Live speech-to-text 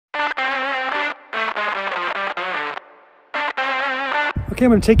Okay,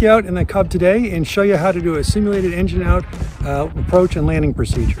 I'm going to take you out in the Cub today and show you how to do a simulated engine out approach and landing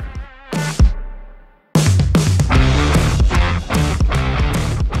procedure.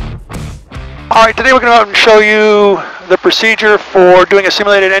 All right, today we're going to go out and show you the procedure for doing a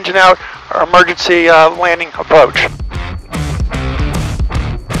simulated engine out or emergency landing approach.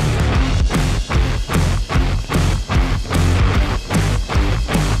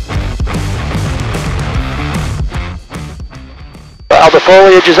 The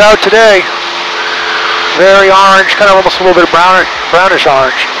foliage is out today. Very orange, kind of almost a little bit of brownish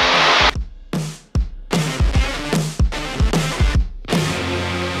orange.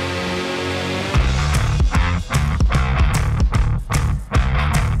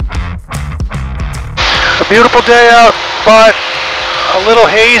 A beautiful day out, but a little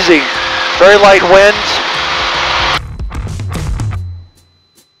hazy. Very light winds.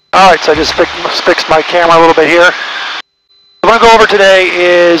 Alright, so I just fixed my camera a little bit here. What I'm going to go over today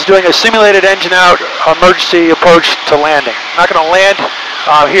is doing a simulated engine out emergency approach to landing. I'm not going to land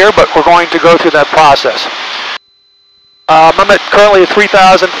here, but we're going to go through that process. I'm currently at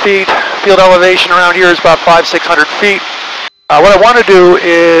 3,000 feet. Field elevation around here is about 500-600 feet. What I want to do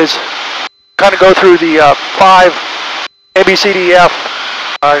is kind of go through the 5 ABCDEF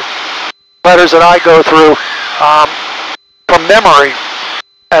letters that I go through from memory,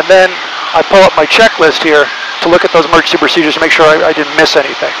 and then I pull up my checklist here to look at those emergency procedures to make sure I didn't miss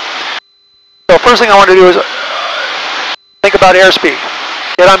anything. So first thing I want to do is think about airspeed.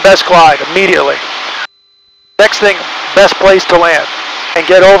 Get on best glide immediately. Next thing, best place to land. And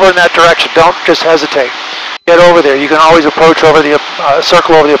get over in that direction. Don't just hesitate. Get over there. You can always approach over the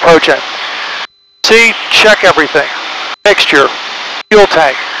circle over the approach end. C, check everything. Mixture, fuel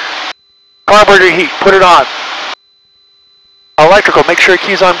tank, carburetor heat, put it on. Electrical, make sure your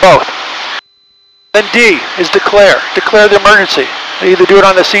key's on both. Then D is declare. Declare the emergency. Either do it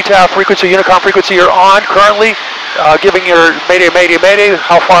on the CTAF frequency, Unicom frequency you're on currently, giving your mayday, mayday, mayday,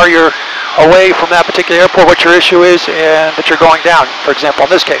 how far you're away from that particular airport, what your issue is, and that you're going down, for example,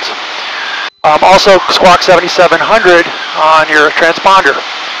 in this case. Also, Squawk 7700 on your transponder.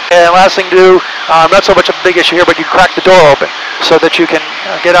 And last thing to do, not so much a big issue here, but you crack the door open so that you can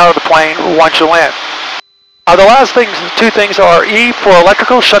get out of the plane once you land. The last two things are E for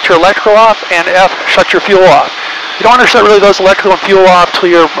electrical, shut your electrical off, and F, shut your fuel off. You don't want to shut really those electrical and fuel off till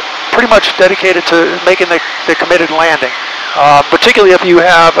you're pretty much dedicated to making the committed landing. Particularly if you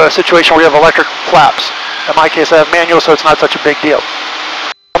have a situation where you have electric flaps. In my case, I have manual, so it's not such a big deal.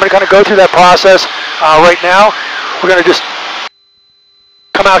 I'm going to kind of go through that process right now. We're going to just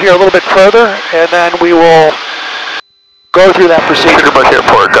come out here a little bit further, and then we will go through that procedure.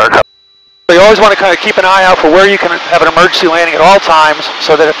 So you always want to kind of keep an eye out for where you can have an emergency landing at all times,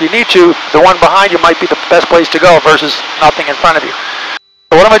 so that if you need to, the one behind you might be the best place to go versus nothing in front of you.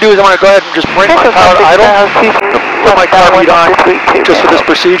 So what I'm going to do is I'm going to go ahead and just bring my power to idle, put my carb heat on just for this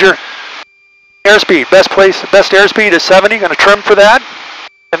procedure. Airspeed, best airspeed is 70, going to trim for that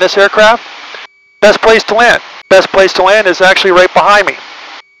in this aircraft. Best place to land. Best place to land is actually right behind me.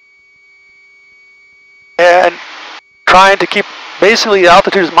 And trying to keep basically the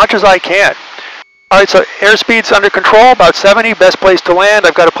altitude as much as I can. Alright, so airspeed's under control, about 70, best place to land.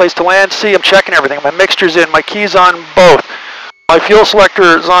 I've got a place to land. See, I'm checking everything. My mixture's in, my key's on both. My fuel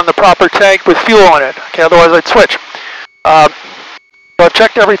selector is on the proper tank with fuel in it. Okay, otherwise I'd switch. So I've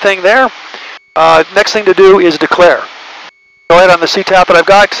checked everything there. Next thing to do is declare. Go ahead on the CTAF that I've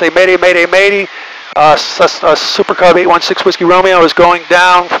got, say mayday, mayday, mayday. Super Cub 816 Whiskey Romeo is going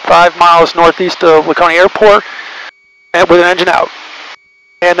down 5 miles northeast of Laconia Airport, and with an engine out.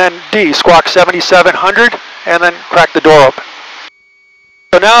 And then D, Squawk 7700, and then crack the door open.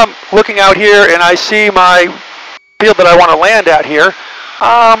 So now I'm looking out here and I see my field that I want to land at here,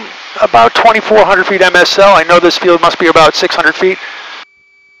 about 2,400 feet MSL. I know this field must be about 600 feet.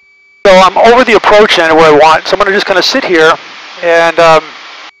 So I'm over the approach end where I want, so I'm going to just kind of sit here and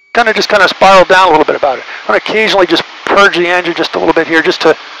kind of spiral down a little bit about it. I'm going to occasionally just purge the engine just a little bit here just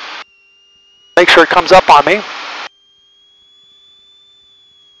to make sure it comes up on me.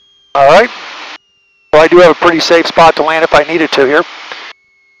 Alright, well I do have a pretty safe spot to land if I needed to here.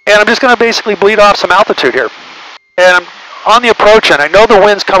 And I'm just going to basically bleed off some altitude here. And I'm on the approach end. I know the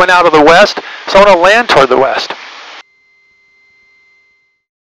wind's coming out of the west, so I'm going to land toward the west.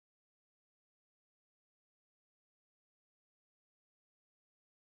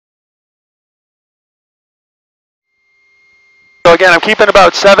 So again, I'm keeping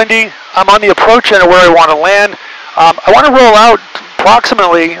about 70. I'm on the approach end of where I want to land. I want to roll out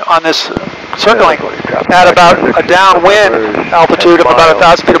approximately on this circling at about a downwind altitude of about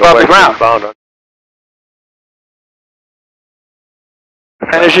 1,000 feet above the ground.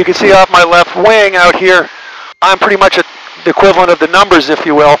 And as you can see off my left wing out here, I'm pretty much at the equivalent of the numbers, if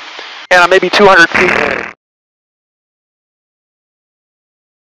you will, and I'm maybe 200 feet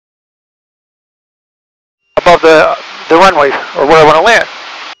above the runway, or where I want to land.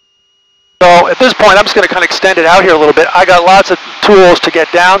 So at this point, I'm just going to kind of extend it out here a little bit. I got lots of tools to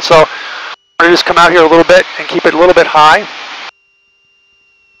get down, so I'm going to just come out here a little bit and keep it a little bit high.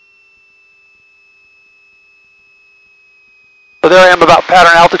 So there I am about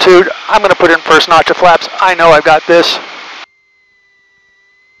pattern altitude. I'm going to put in first notch of flaps. I know I've got this.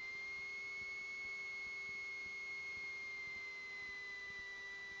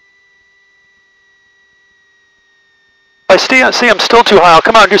 If I see I'm still too high, I'll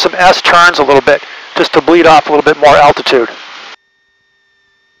come out and do some S turns a little bit, just to bleed off a little bit more altitude.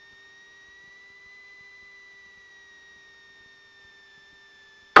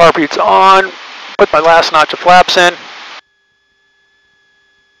 Carb heat's on. Put my last notch of flaps in.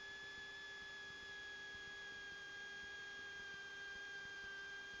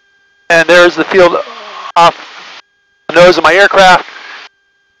 And there's the field off the nose of my aircraft.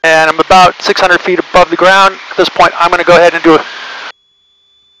 And I'm about 600 feet above the ground. At this point, I'm going to go ahead and do a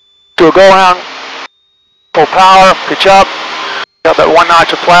go around, full power, pitch up, got that one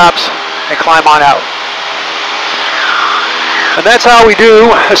notch of flaps, and climb on out. And that's how we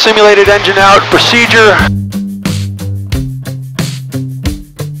do a simulated engine out procedure.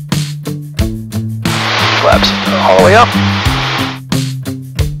 Flaps all the way up.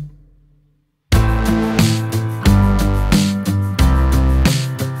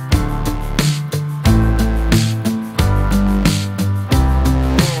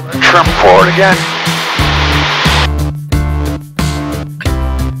 Trim forward again.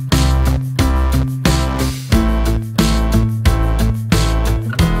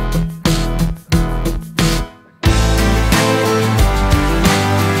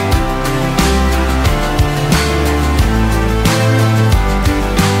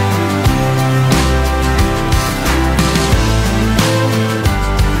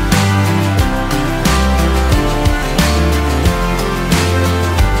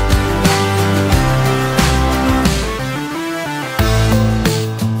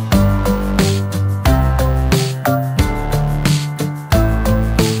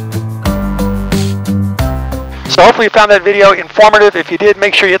 So hopefully you found that video informative. If you did,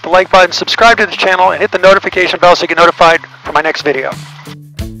 make sure you hit the like button, subscribe to the channel, and hit the notification bell so you get notified for my next video.